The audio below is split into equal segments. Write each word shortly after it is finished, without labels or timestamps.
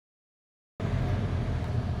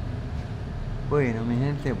Bueno, mi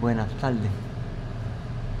gente, buenas tardes.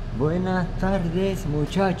 Buenas tardes,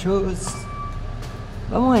 muchachos.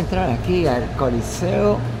 Vamos a entrar aquí al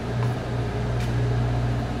Coliseo.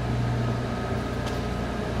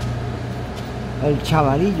 El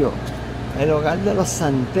Chavalillo, el hogar de los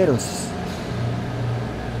Santeros.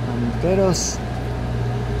 Santeros.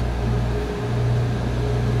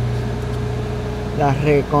 La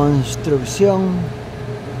reconstrucción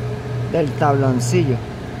del tabloncillo.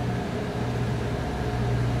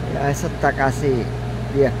 Mira, eso está casi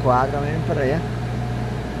 10 cuadros, miren por allá.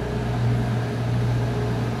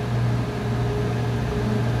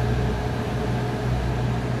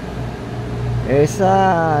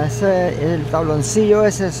 El tabloncillo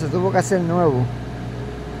ese se tuvo que hacer nuevo.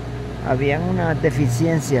 Habían una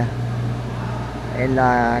deficiencia en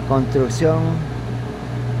la construcción,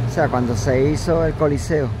 o sea, cuando se hizo el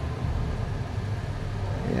Coliseo.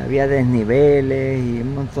 Había desniveles y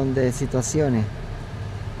un montón de situaciones.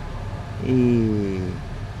 Y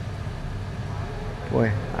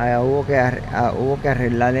pues hubo que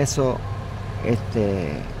arreglar eso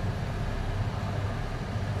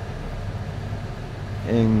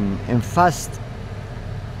en fast,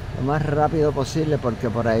 lo más rápido posible, porque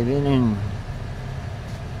por ahí vienen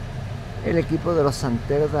el equipo de los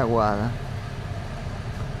Santeros de Aguada.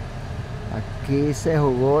 Aquí se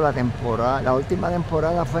jugó la temporada, la última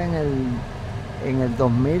temporada fue en el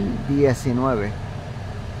 2019,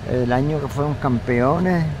 el año que fueron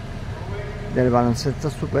campeones del baloncesto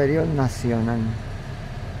superior nacional.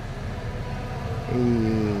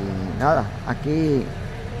 Y nada, aquí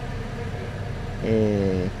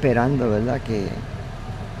esperando, ¿verdad? Que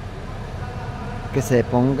se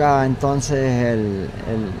ponga entonces el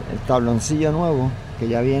tabloncillo nuevo que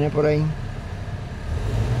ya viene por ahí,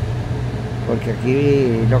 porque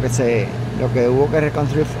aquí lo que hubo que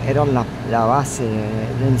reconstruir era la base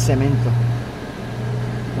del cemento.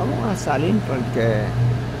 Vamos a salir porque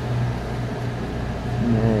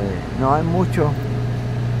no hay mucho,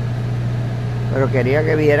 pero quería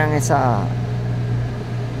que vieran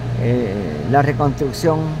la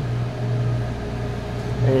reconstrucción.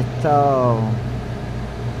 Esto,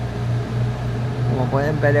 como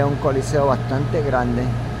pueden ver, es un coliseo bastante grande,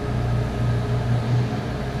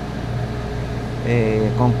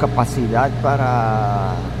 con capacidad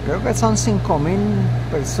para, creo que son 5.000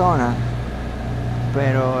 personas,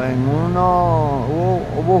 pero en uno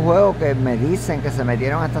hubo juegos que me dicen que se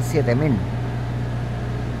metieron hasta 7.000.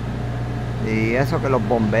 Y eso que los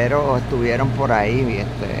bomberos estuvieron por ahí,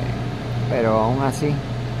 pero aún así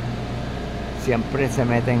siempre se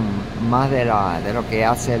meten más de lo que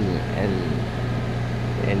hace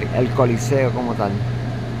el Coliseo como tal.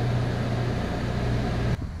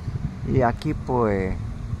 Y aquí pues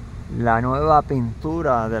la nueva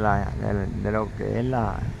pintura de lo que es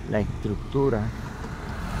la estructura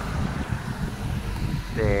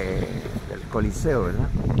del Coliseo, ¿verdad?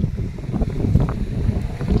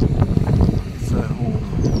 Eso es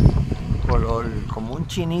un color como un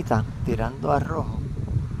chinita tirando a rojo,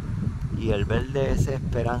 y el verde es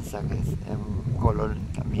esperanza, que es un color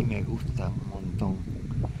que a mí me gusta un montón.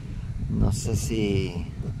 No sé si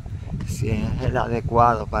es el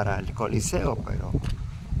adecuado para el Coliseo, pero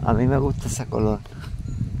a mí me gusta ese color.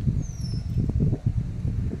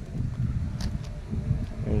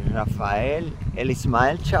 El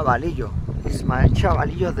Ismael Chavalillo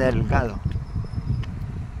Delgado.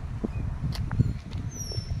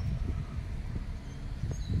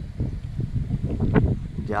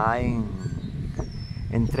 Ya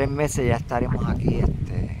en 3 meses ya estaremos aquí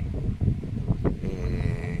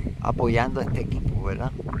apoyando a este equipo,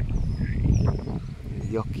 ¿verdad? Si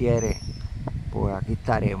Dios quiere, pues aquí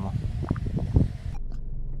estaremos.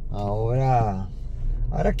 Ahora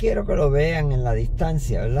quiero que lo vean en la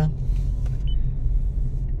distancia, ¿verdad?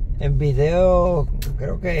 En video,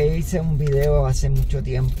 creo que hice un video hace mucho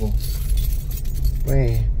tiempo,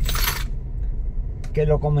 pues, que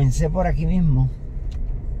lo comencé por aquí mismo.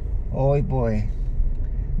 Hoy pues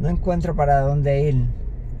no encuentro para dónde ir,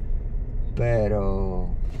 pero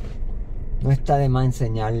no está de más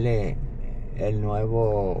enseñarle el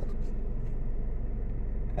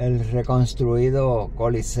reconstruido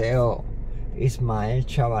Coliseo Ismael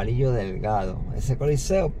Chavalillo Delgado. Ese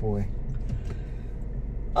coliseo, pues,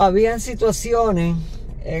 habían situaciones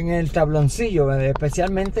en el tabloncillo,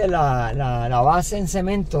 especialmente la base en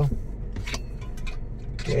cemento,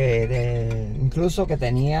 incluso que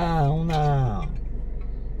tenía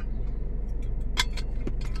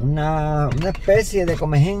una especie de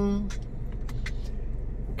comején,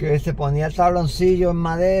 que se ponía el tabloncillo en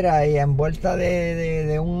madera y en vuelta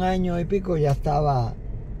de 1 año y pico ya estaba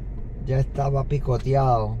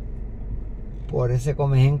picoteado por ese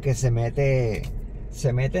comején que se mete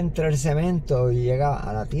entre el cemento y llega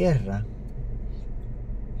a la tierra,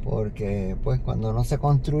 porque pues cuando no se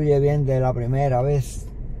construye bien de la primera vez,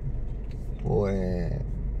 pues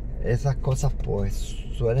esas cosas pues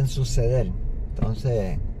suelen suceder.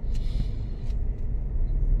 Entonces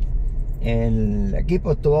el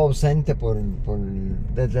equipo estuvo ausente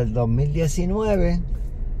desde el 2019,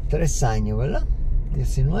 3 años, ¿verdad?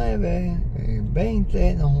 19,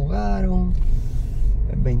 20 no jugaron,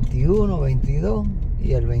 el 21, 22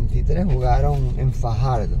 y el 23 jugaron en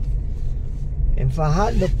Fajardo. En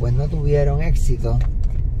Fajardo pues no tuvieron éxito,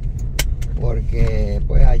 porque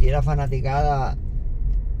pues allí la fanaticada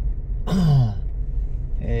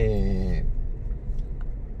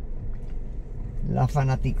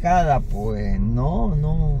pues no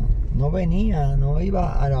venía, no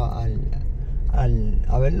iba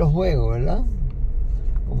a ver los juegos, ¿verdad?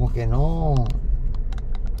 Como que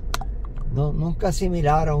nunca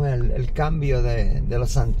asimilaron el cambio de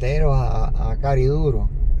los Santeros a Cariduro.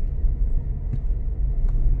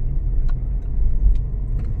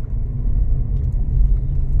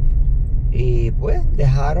 Y pues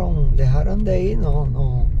dejaron de ir,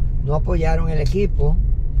 no apoyaron el equipo,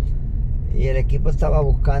 y el equipo estaba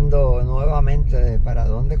buscando nuevamente para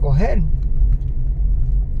dónde coger.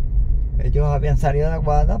 Ellos habían salido de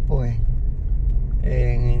Aguada, pues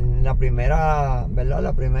en la primera, ¿verdad?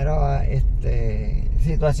 La primera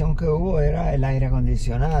situación que hubo era el aire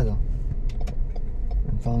acondicionado.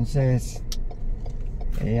 Entonces,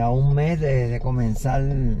 a un mes de comenzar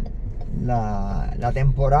la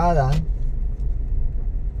temporada,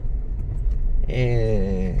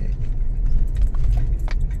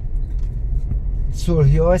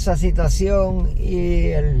 surgió esa situación, y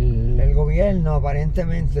el gobierno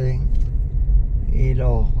aparentemente y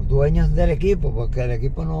los dueños del equipo, porque el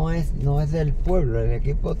equipo no es del pueblo, el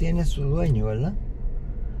equipo tiene su dueño, ¿verdad?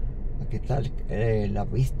 Aquí está la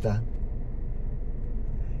pista.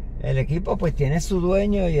 El equipo pues tiene su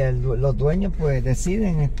dueño, y los dueños pues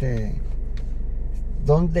deciden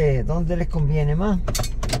dónde les conviene más.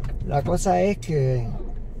 La cosa es que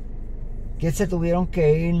se tuvieron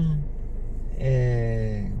que ir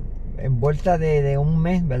en vuelta de un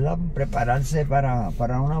mes, ¿verdad? Prepararse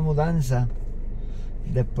para una mudanza,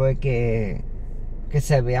 después que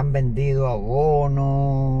se habían vendido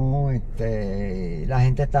abonos. La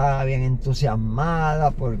gente estaba bien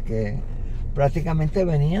entusiasmada porque prácticamente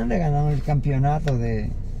venían de ganar el campeonato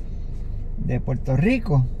de Puerto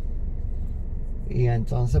Rico, y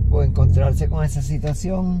entonces pues encontrarse con esa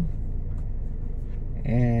situación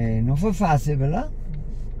no fue fácil, ¿verdad?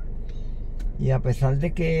 Y a pesar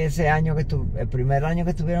de que ese año el primer año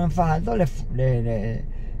que estuvieron en Fajardo,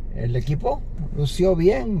 el equipo lució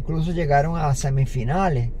bien, incluso llegaron a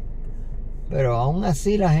semifinales, pero aún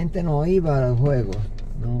así la gente no iba a los juegos,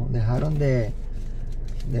 no dejaron de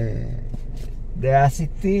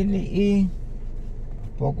asistir, y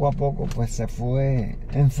poco a poco pues se fue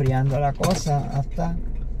enfriando la cosa, hasta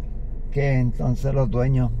que entonces los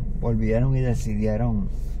dueños volvieron y decidieron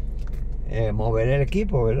mover el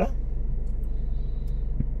equipo, ¿verdad?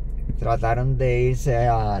 Trataron de irse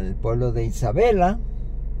al pueblo de Isabela.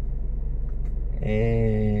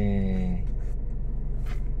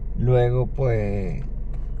 Luego pues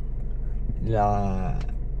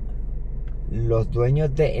los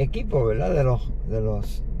dueños de equipo, ¿verdad?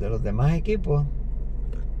 De los demás equipos,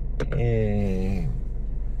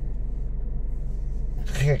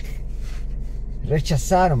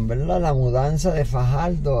 rechazaron, ¿verdad?, la mudanza de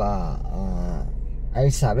Fajardo a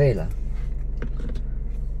Isabela.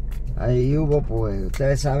 Ahí hubo, pues,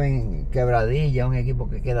 ustedes saben, Quebradilla, un equipo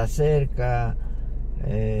que queda cerca,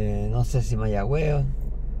 no sé si Mayagüez.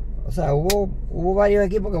 O sea, hubo varios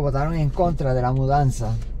equipos que votaron en contra de la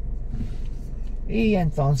mudanza. Y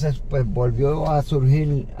entonces pues volvió a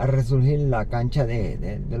resurgir la cancha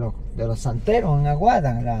de los Santeros en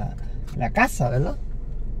Aguada, la casa, ¿verdad?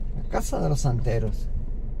 La casa de los Santeros.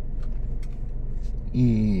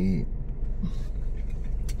 Y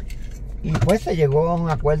pues se llegó a un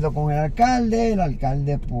acuerdo con el alcalde. El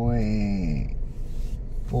alcalde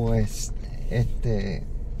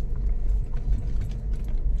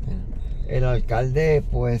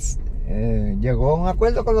llegó a un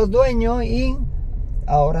acuerdo con los dueños, y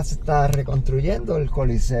ahora se está reconstruyendo el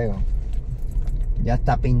Coliceo. Ya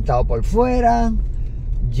está pintado por fuera,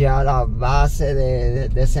 ya la base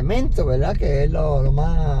de cemento, ¿verdad?, que es lo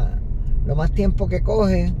más tiempo que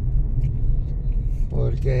coge,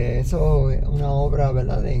 porque eso es una obra,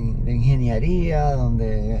 ¿verdad?, de ingeniería,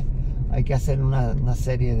 donde hay que hacer una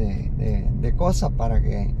serie de cosas para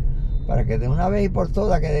que de una vez y por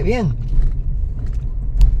todas quede bien.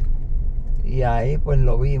 y ahí pues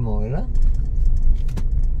lo vimos, ¿verdad?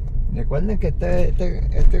 Recuerden que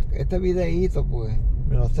este videíto pues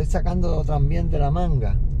me lo estoy sacando también de la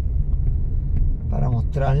manga para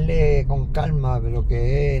mostrarle con calma lo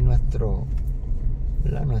que es nuestras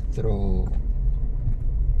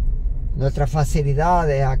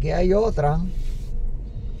facilidades. Aquí hay otra.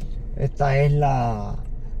 Esta es la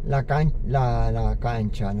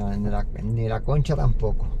cancha, no, ni la concha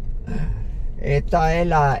tampoco. Esta es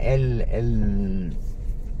la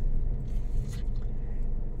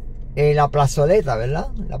plazoleta, ¿verdad?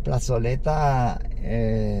 La plazoleta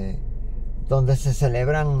donde se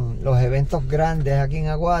celebran los eventos grandes aquí en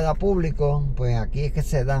Aguada, públicos, pues aquí es que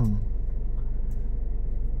se dan.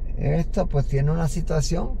 Esto pues tiene una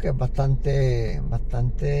situación que es bastante,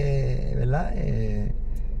 ¿verdad? Es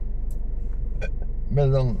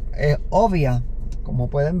obvia. Como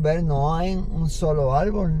pueden ver, no hay un solo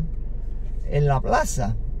árbol en la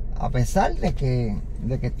plaza, a pesar de que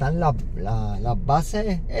están las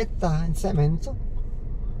bases estas en cemento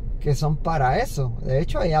que son para eso. De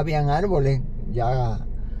hecho, ahí habían árboles ya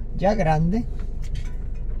grandes,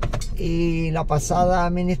 y la pasada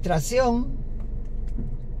administración,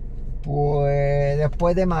 pues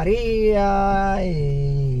después de María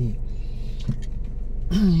y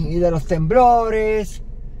de los temblores,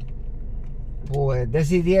 pues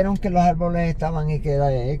decidieron que los árboles estaban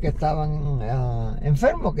que estaban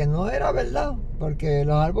enfermos, que no era verdad, porque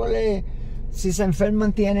los árboles, si se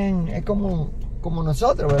enferman, es como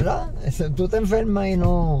nosotros, ¿verdad? Tú te enfermas y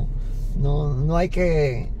no hay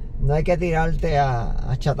que tirarte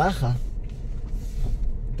a chataja.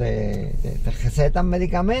 Te recetan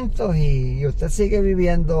medicamentos y usted sigue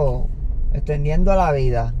viviendo, extendiendo la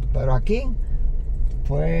vida. Pero aquí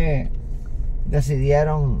pues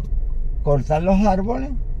decidieron cortar los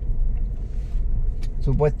árboles,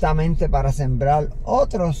 supuestamente para sembrar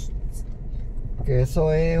otros, que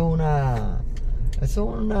eso es una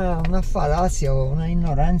falacia o una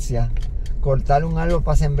ignorancia, cortar un árbol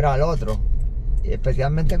para sembrar otro, y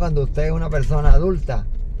especialmente cuando usted es una persona adulta,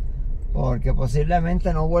 porque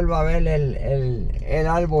posiblemente no vuelva a ver el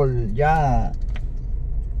árbol ya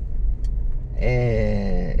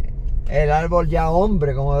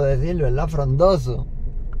hombre, como decirlo, ¿verdad? Frondoso.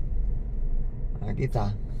 Aquí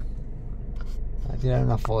está. Voy a tirar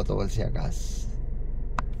una foto por si acaso.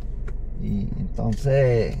 Y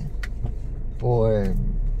entonces, pues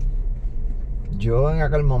yo en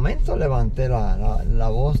aquel momento levanté la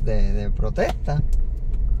voz de protesta,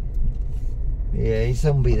 y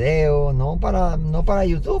hice un video, no para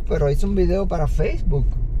YouTube, pero hice un video para Facebook,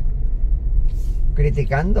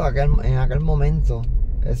 criticando en aquel momento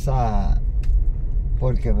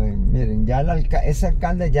porque miren, ya ese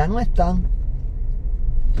alcalde ya no está,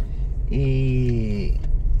 y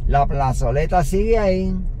la plazoleta sigue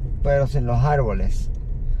ahí, pero sin los árboles.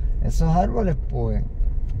 Esos árboles, pues,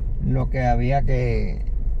 lo que había que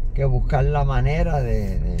buscar la manera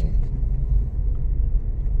de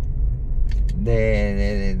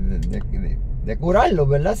curarlos,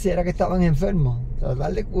 ¿verdad? Si era que estaban enfermos,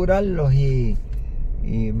 tratar de curarlos y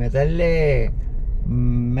meterle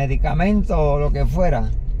medicamentos o lo que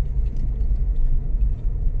fuera.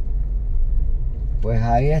 Pues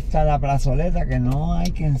ahí está la plazoleta, que no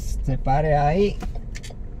hay quien se pare ahí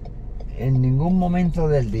en ningún momento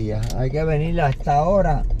del día. Hay que venir a esta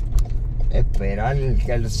hora, esperar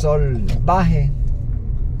que el sol baje,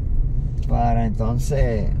 para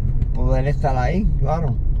entonces poder estar ahí,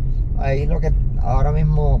 claro. Ahí lo que ahora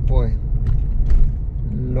mismo, pues,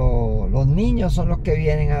 los niños son los que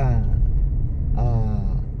vienen a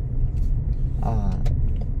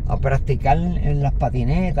practicar en las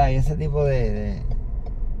patinetas y ese tipo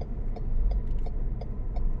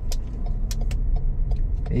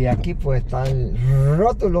Y aquí pues está el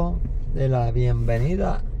rótulo de la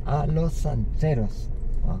bienvenida a los Santeros.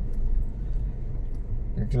 Wow.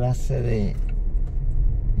 Qué clase de...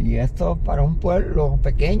 Y esto para un pueblo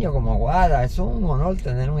pequeño como Aguada, es un honor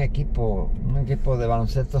tener un equipo de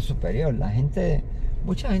baloncesto superior.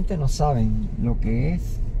 Mucha gente no sabe lo que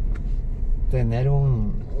es tener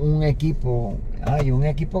un equipo, un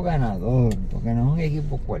equipo ganador, porque no es un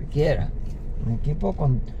equipo cualquiera, un equipo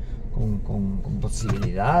con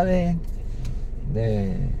posibilidades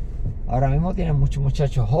ahora mismo tienen muchos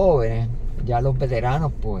muchachos jóvenes, ya los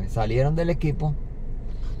veteranos pues salieron del equipo.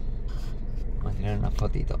 Vamos a tirar una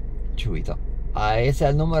fotito, chubito. A ese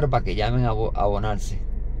es el número para que llamen a abonarse.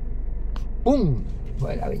 ¡Pum!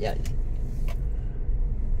 Juega Villar.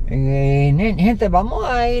 Gente, vamos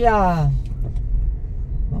a ir a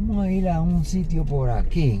un sitio por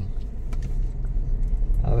aquí.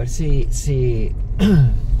 A ver si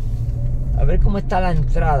a ver cómo está la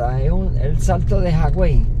entrada. Es el salto de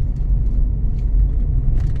Hawái.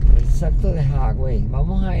 El salto de Hawái.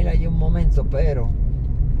 Vamos a ir allí un momento, pero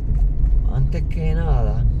antes que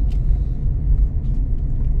nada,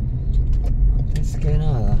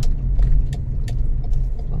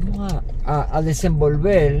 vamos a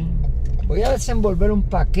desenvolver. Voy a desenvolver un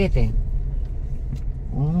paquete,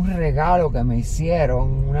 un regalo que me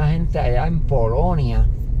hicieron una gente allá en Polonia.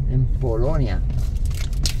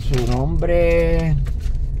 Su nombre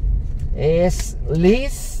es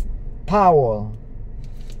Liz Powell,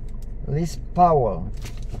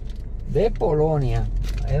 de Polonia.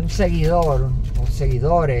 Es un seguidor, o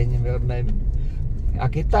seguidores.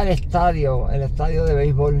 Aquí está el estadio de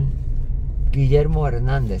béisbol Guillermo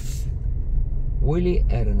Hernández, Willy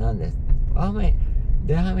Hernández.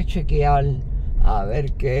 Déjame chequear a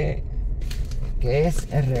ver qué es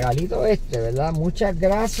el regalito este, ¿verdad? Muchas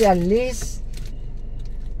gracias, Liz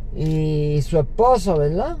y su esposo,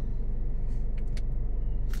 ¿verdad?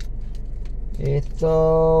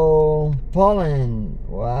 Esto, Poland,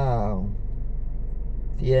 wow,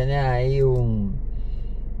 tiene ahí una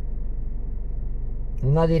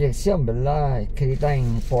dirección, ¿verdad? Escrita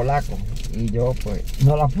en polaco, y yo pues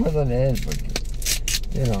no la puedo leer porque,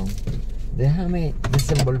 déjame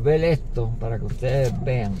desenvolver esto para que ustedes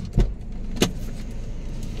vean.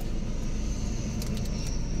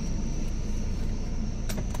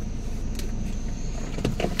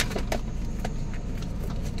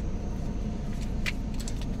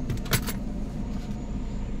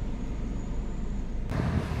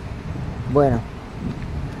 Bueno,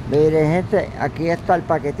 miren, gente, aquí está el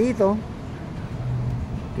paquetito,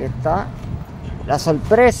 que está la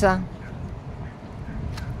sorpresa.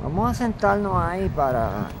 Vamos a sentarnos ahí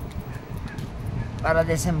para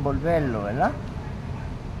desenvolverlo, ¿verdad?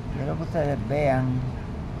 Quiero que ustedes vean.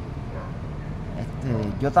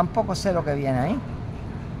 Yo tampoco sé lo que viene ahí,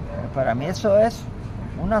 pero para mí eso es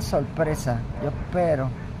una sorpresa. Yo espero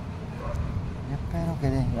que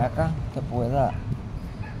desde acá se pueda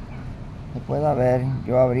ver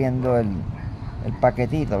yo abriendo el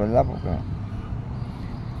paquetito, ¿verdad? Porque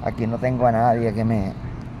aquí no tengo a nadie que me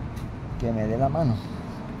dé la mano.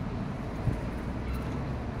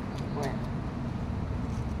 Bueno,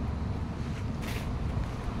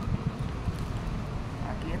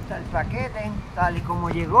 aquí está el paquete tal y como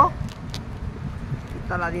llegó. Aquí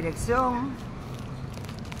está la dirección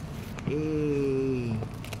y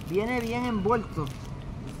viene bien envuelto,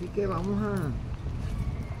 así que vamos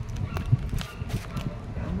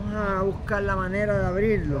a buscar la manera de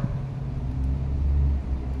abrirlo.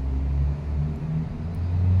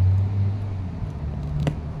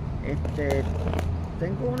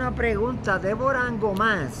 Tengo una pregunta, Débora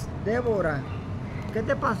Angomás. Débora, ¿qué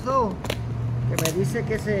te pasó? Que me dice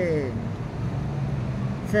que se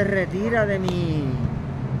retira de mi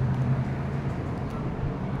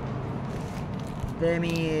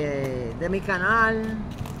canal,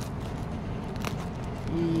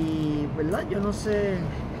 y verdad, yo no sé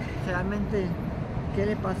realmente qué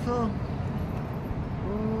le pasó.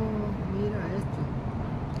 Oh, mira esto,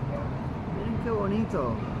 miren qué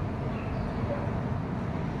bonito.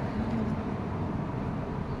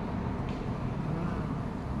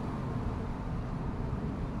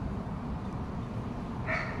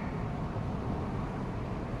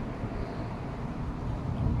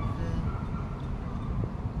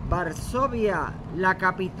 Varsovia, la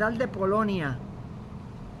capital de Polonia.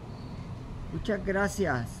 Muchas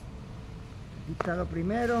gracias. Aquí está lo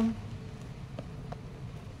primero.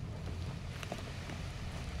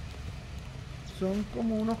 Son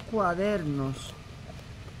como unos cuadernos.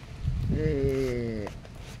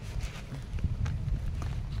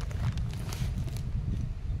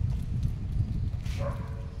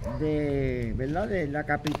 ¿Verdad? De la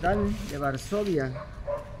capital de Varsovia,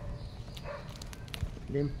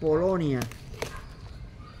 en Polonia.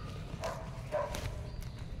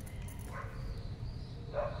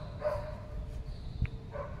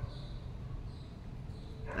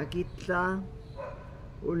 Aquí está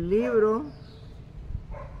un libro.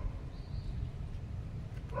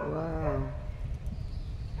 Wow.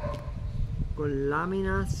 Con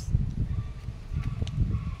láminas.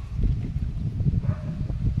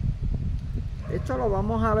 Esto lo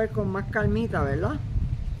vamos a ver con más calmita, ¿verdad?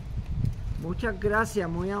 Muchas gracias,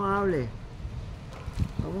 muy amable.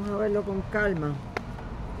 Vamos a verlo con calma,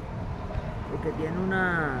 porque tiene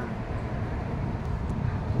una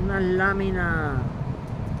lámina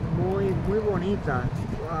muy bonita.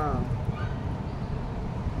 Wow.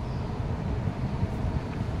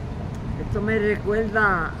 Esto me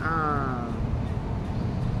recuerda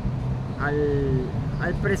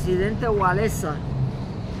al presidente Walesa.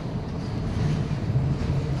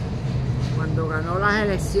 cuando ganó las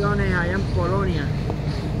elecciones allá en Polonia,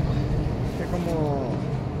 hace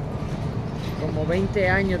como 20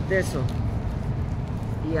 años de eso.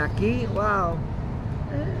 Y aquí, wow,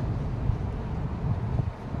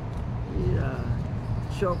 mira,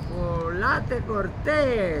 chocolate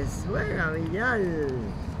Cortés, juega Villal.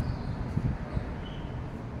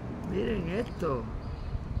 Miren esto.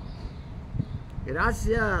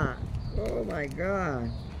 Gracias. Oh my God.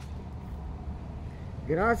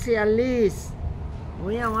 Gracias, Liz.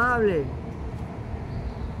 Muy amable.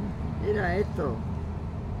 Mira esto.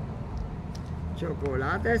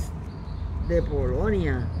 Chocolates de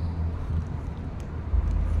Polonia.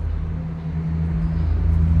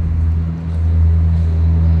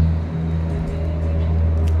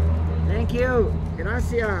 Thank you.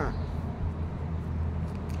 Gracias.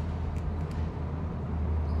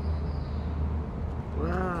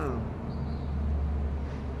 Wow.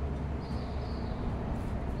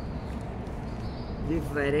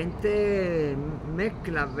 Diferentes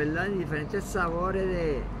mezclas, ¿verdad? Diferentes sabores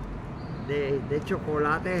de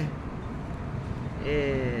chocolate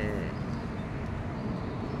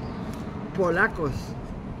polacos.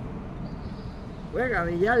 Juega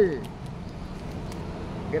Villal.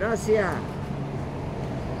 Gracias.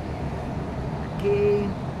 Aquí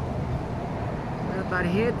una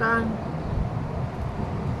tarjeta.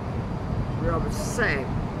 Robsec.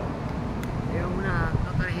 Es una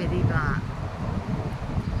tarjetita.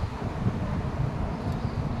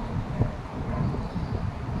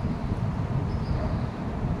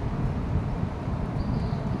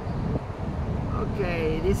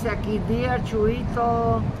 Ok, dice aquí, Dear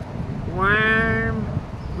Chuito, warm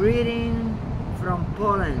greeting from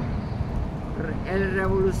Poland. El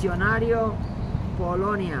revolucionario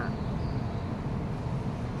Polonia.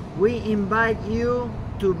 We invite you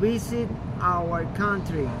to visit our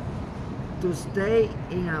country, to stay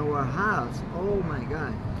in our house. Oh my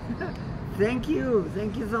God. Thank you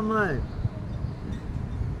so much.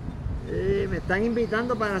 Me están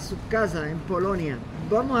invitando para sus casas en Polonia.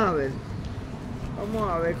 Vamos a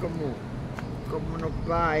ver cómo nos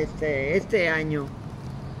va este año.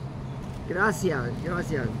 Gracias.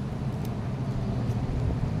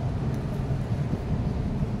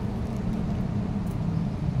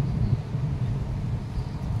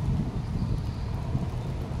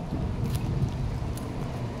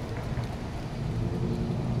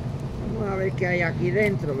 Vamos a ver qué hay aquí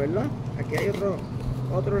dentro, ¿verdad? Aquí hay otro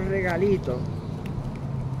regalito.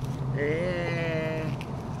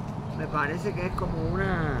 Me parece que es como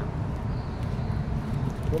una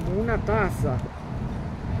taza.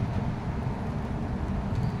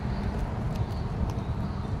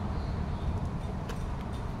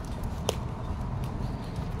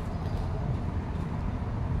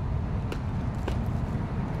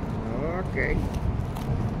 Ok.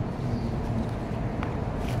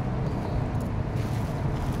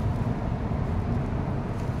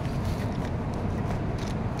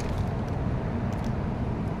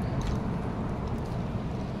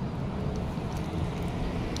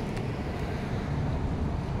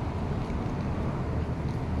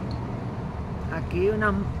 Aquí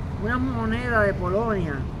una moneda de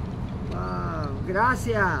Polonia. Wow,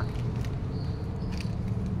 gracias.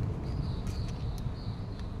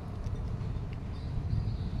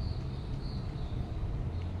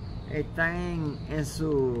 Están en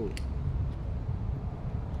su...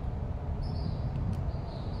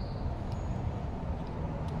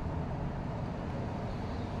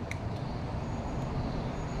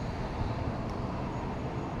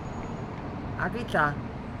 Aquí está.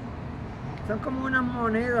 Son como una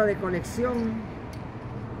moneda de colección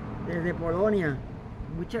desde Polonia.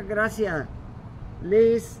 Muchas gracias,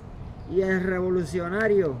 Liz y el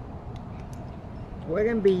revolucionario.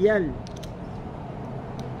 Jueguen billar.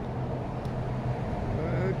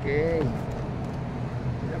 Ok.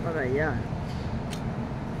 Mira para allá.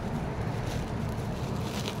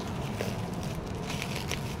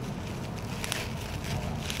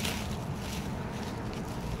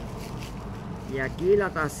 Y aquí la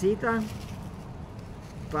tacita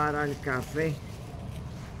para el café.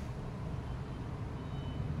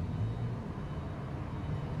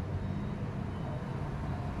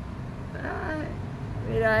 Ay,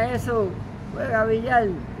 mira eso, juega billar,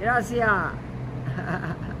 gracias.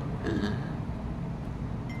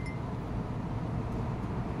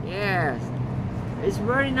 Yes, it's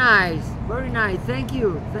very nice, thank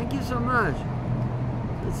you so much.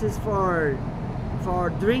 This is for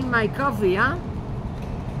drink my coffee, huh?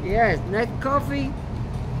 Yes, next coffee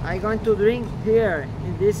I'm going to drink here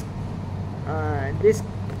in this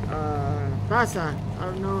taza. I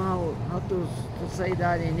don't know how to say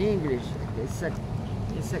that in English. It's a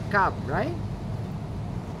It's a cup, right?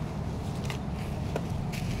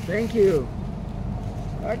 Thank you.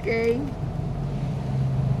 Okay.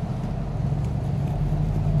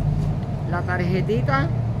 La tarjetita.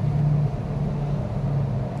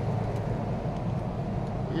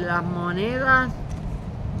 Las monedas.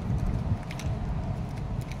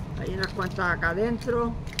 Hay unas cuantas acá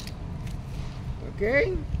adentro. Ok.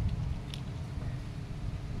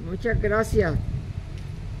 Muchas gracias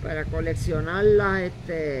para coleccionarlas.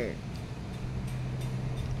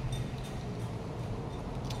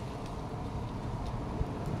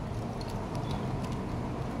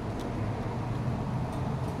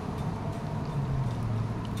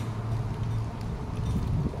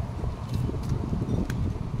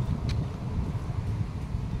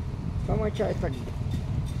 Vamos a echar esto aquí.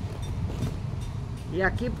 Y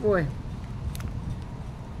aquí pues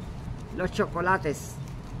los chocolates.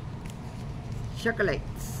 Chocolates.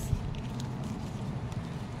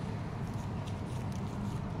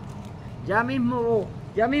 Ya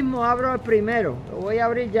mismo abro el primero. Lo voy a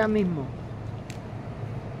abrir ya mismo.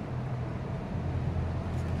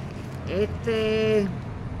 Este es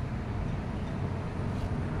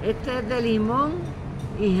de limón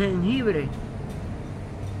y jengibre.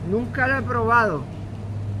 Nunca lo he probado.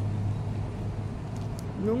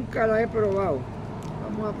 Nunca lo he probado.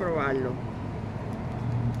 Vamos a probarlo.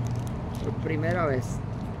 Por primera vez.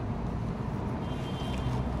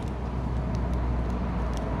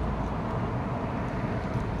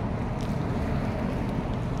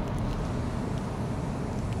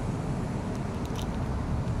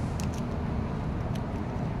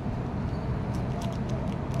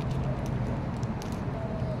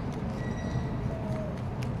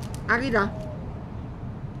 Aquí está.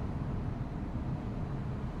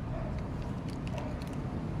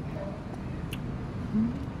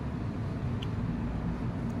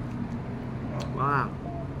 Wow.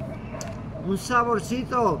 Un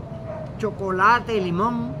saborcito chocolate y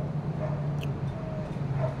limón.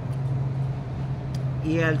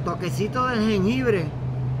 Y el toquecito del jengibre.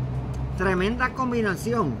 Tremenda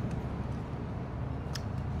combinación.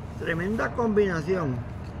 Tremenda combinación.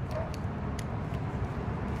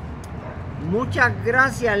 Muchas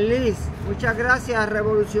gracias, Liz. Muchas gracias,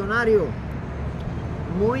 Revolucionario.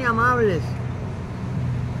 Muy amables.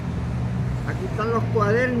 Aquí están los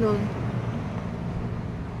cuadernos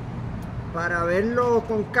para verlo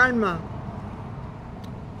con calma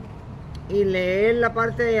y leer la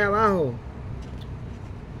parte de abajo.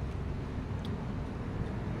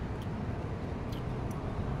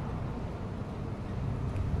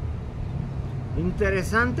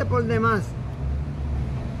 Interesante por demás.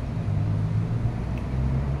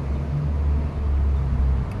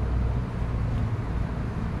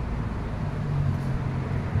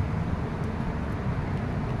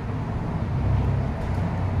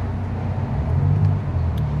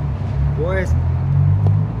 Pues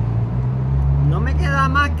no me queda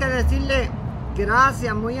más que decirle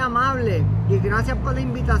gracias, muy amable, y gracias por la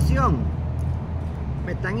invitación.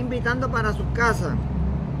 Me están invitando para su casa.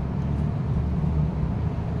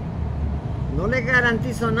 No les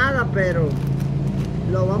garantizo nada, pero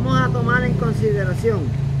lo vamos a tomar en consideración.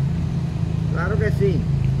 Claro que sí.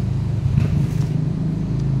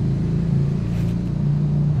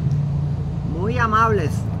 Muy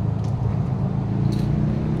amables.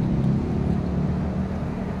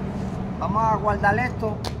 Vamos a guardar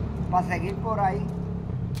esto para seguir por ahí.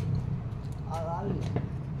 A darle.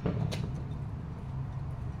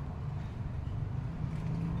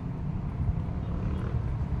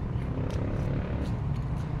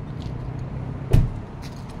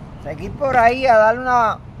 Seguir por ahí a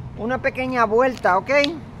darle una pequeña vuelta, ¿ok?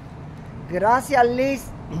 Gracias, Liz.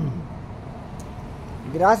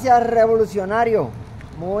 Gracias, Revolucionario.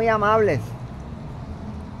 Muy amables.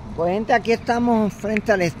 Pues gente, aquí estamos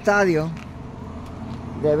frente al estadio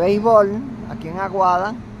de béisbol, aquí en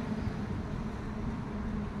Aguada.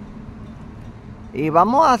 Y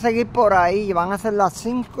vamos a seguir por ahí, van a ser las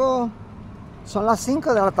 5, son las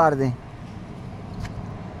 5 de la tarde.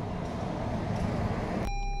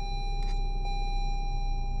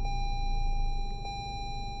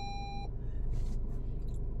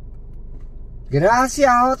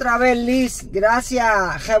 Gracias otra vez, Liz,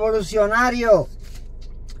 gracias, Revolucionario.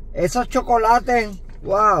 Esos chocolates,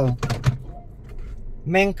 wow,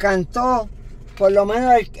 me encantó, por lo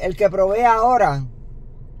menos el que probé ahora,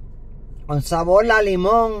 con sabor a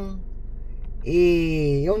limón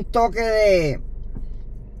y un toque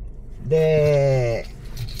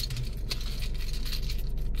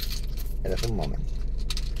espérate un momento,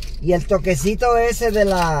 y el toquecito ese de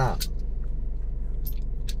la